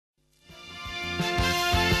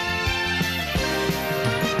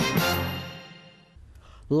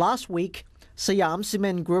Last week, Siam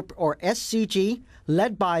Cement Group, or SCG,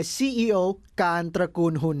 led by CEO Kan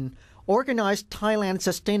Trakoon organized Thailand's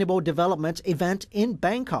Sustainable Development event in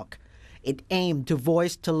Bangkok. It aimed to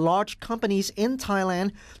voice to large companies in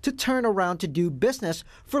Thailand to turn around to do business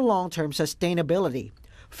for long-term sustainability,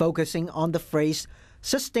 focusing on the phrase,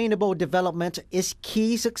 sustainable development is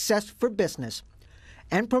key success for business,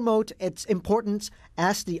 and promote its importance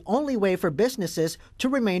as the only way for businesses to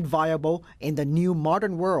remain viable in the new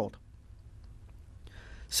modern world.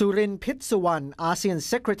 Surin Pitsuwan, ASEAN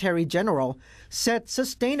Secretary General, said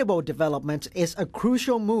sustainable development is a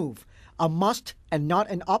crucial move, a must and not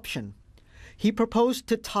an option. He proposed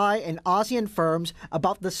to Thai and ASEAN firms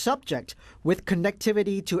about the subject with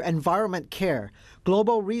connectivity to environment care,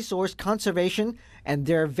 global resource conservation, and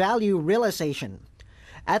their value realization.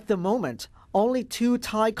 At the moment, only 2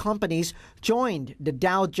 Thai companies joined the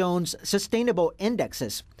Dow Jones Sustainable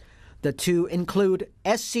Indexes. The 2 include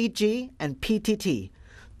SCG and PTT,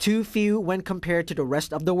 too few when compared to the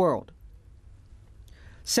rest of the world.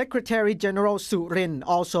 Secretary General Surin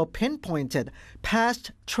also pinpointed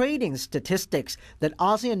past trading statistics that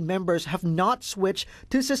ASEAN members have not switched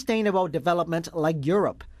to sustainable development like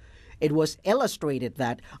Europe. It was illustrated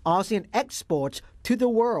that ASEAN exports to the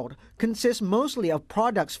world consist mostly of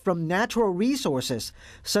products from natural resources,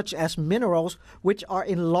 such as minerals, which are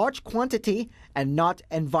in large quantity and not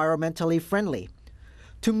environmentally friendly.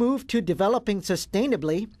 To move to developing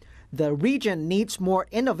sustainably, the region needs more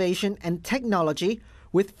innovation and technology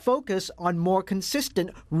with focus on more consistent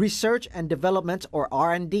research and development, or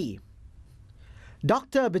R&D.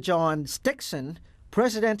 Dr. Bjorn Stickson,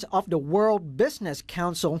 President of the World Business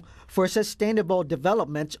Council for Sustainable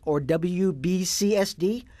Development, or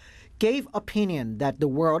WBCSD, gave opinion that the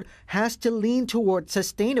world has to lean toward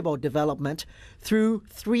sustainable development through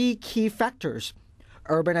 3 key factors: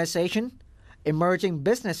 urbanization, emerging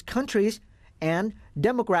business countries, and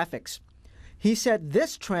demographics. He said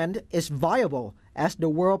this trend is viable as the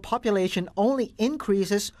world population only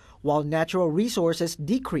increases while natural resources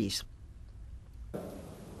decrease.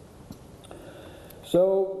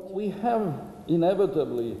 So we have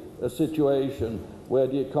inevitably a situation where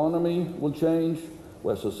the economy will change,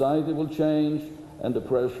 where society will change, and the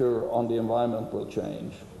pressure on the environment will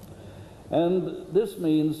change. And this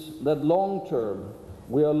means that long term,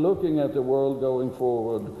 we are looking at the world going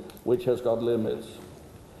forward which has got limits.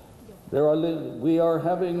 We are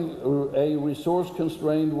having a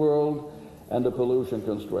resource-constrained world and a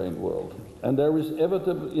pollution-constrained world. And there is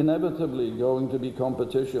inevitably going to be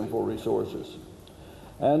competition for resources.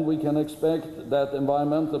 And we can expect that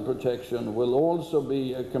environmental protection will also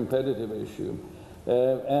be a competitive issue,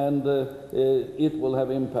 and it will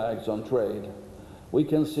have impacts on trade. We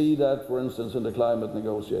can see that, for instance, in the climate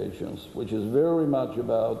negotiations, which is very much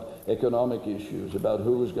about economic issues, about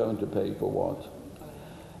who is going to pay for what.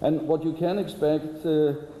 And what you can expect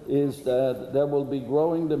is that there will be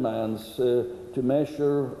growing demands to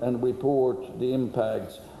measure and report the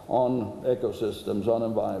impacts on ecosystems, on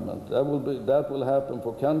environment. That will happen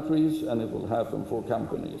for countries, and it will happen for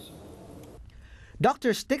companies.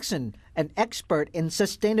 Dr. Stickson, an expert in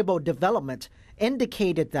sustainable development,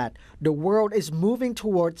 indicated that the world is moving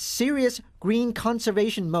towards serious green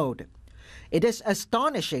conservation mode. It is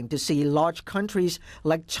astonishing to see large countries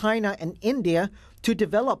like China and India to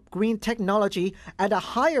develop green technology at a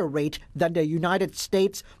higher rate than the United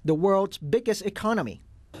States, the world's biggest economy.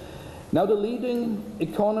 Now, the leading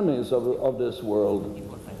economies of this world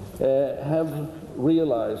have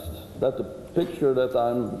realized that the picture that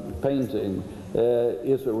I'm painting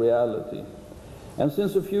is a reality. And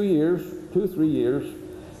since a few years, 2-3 years,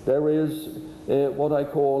 there is what I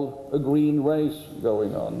call a green race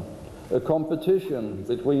going on, a competition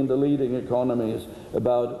between the leading economies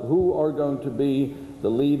about who are going to be the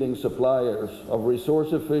leading suppliers of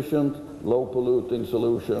resource-efficient, low-polluting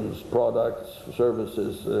solutions, products,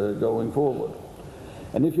 services going forward.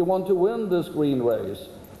 And if you want to win this green race,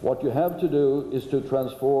 what you have to do is to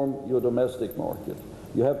transform your domestic market.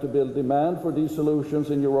 You have to build demand for these solutions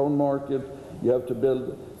in your own market. You have to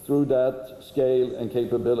build through that scale and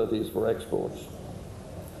capabilities for exports.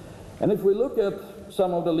 And if we look at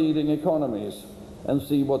some of the leading economies and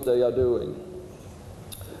see what they are doing,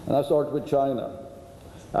 and I start with China,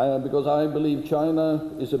 because I believe China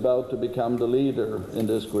is about to become the leader in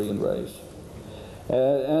this green race.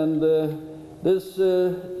 This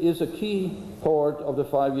is a key part of the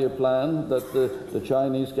 5-year plan that the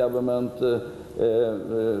Chinese government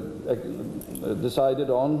decided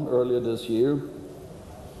on earlier this year.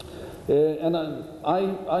 And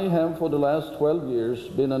I have, for the last 12 years,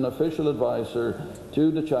 been an official advisor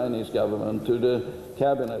to the Chinese government, to the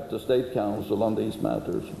cabinet, the State Council on these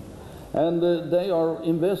matters. And they are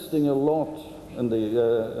investing a lot in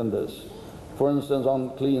this. For instance,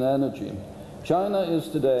 on clean energy. China is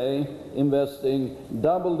today investing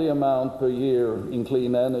double the amount per year in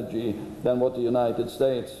clean energy than what the United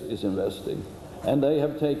States is investing. And they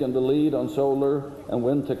have taken the lead on solar and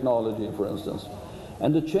wind technology, for instance.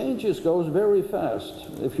 And the changes goes very fast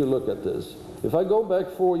if you look at this. If I go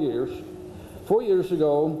back 4 years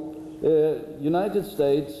ago, United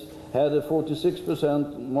States had a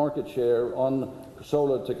 46% market share on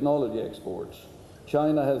solar technology exports.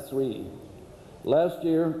 China had 3%. Last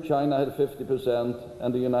year, China had 50%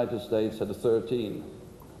 and the United States had 13%.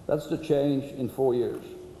 That's the change in 4 years.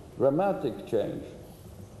 Dramatic change.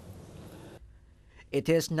 It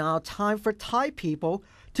is now time for Thai people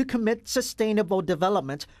to commit sustainable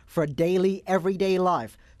development for daily, everyday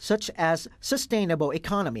life, such as sustainable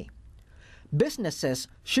economy. Businesses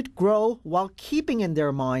should grow while keeping in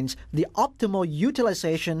their minds the optimal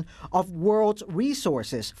utilization of world's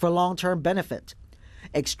resources for long-term benefit.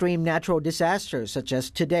 Extreme natural disasters such as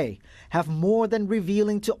today have more than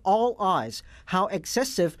revealing to all eyes how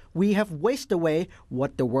excessive we have wasted away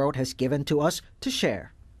what the world has given to us to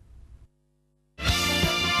share.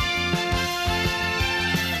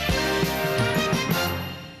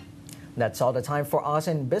 That's all the time for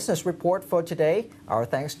ASEAN Business Report for today. Our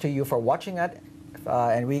thanks to you for watching it.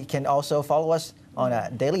 And we can also follow us on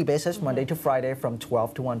a daily basis, Monday to Friday from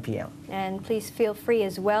 12 to 1 p.m. And please feel free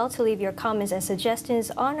as well to leave your comments and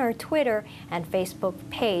suggestions on our Twitter and Facebook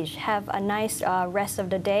page. Have a nice rest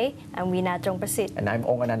of the day. And we na Jong Prasit. And I'm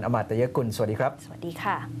Ong Anand Amatayakun. สวัสดีครับ สวัสดี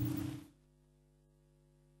ค่ะ